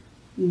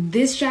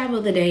This job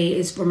of the day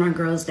is for my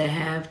girls that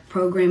have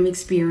program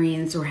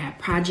experience or have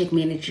project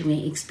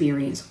management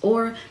experience,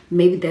 or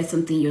maybe that's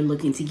something you're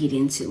looking to get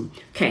into.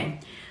 Okay,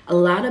 a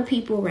lot of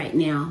people right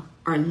now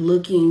are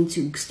looking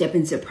to step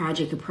into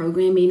project or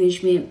program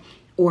management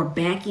or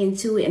back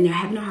into it, and they're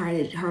having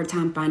a hard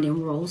time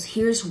finding roles.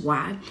 Here's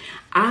why.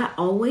 I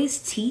always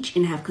teach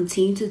and have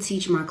continued to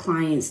teach my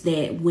clients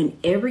that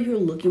whenever you're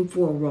looking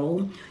for a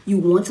role, you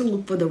want to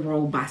look for the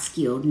role by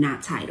skill,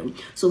 not title.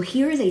 So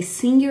here is a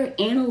senior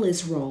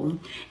analyst role,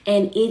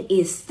 and it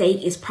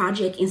is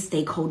project and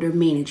stakeholder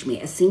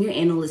management. A senior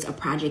analyst of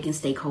project and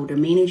stakeholder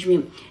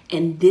management,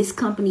 and this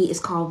company is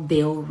called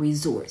Vail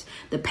Resorts.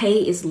 The pay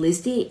is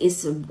listed.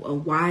 It's a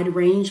wide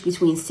range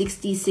between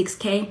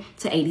 $66K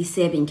to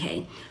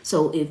 $87K.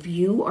 So if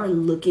you are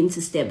looking to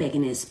step back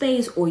in that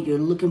space, or you're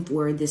looking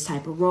for this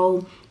type of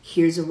role,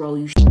 here's a role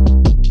you should.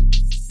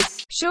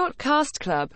 Shortcast Club.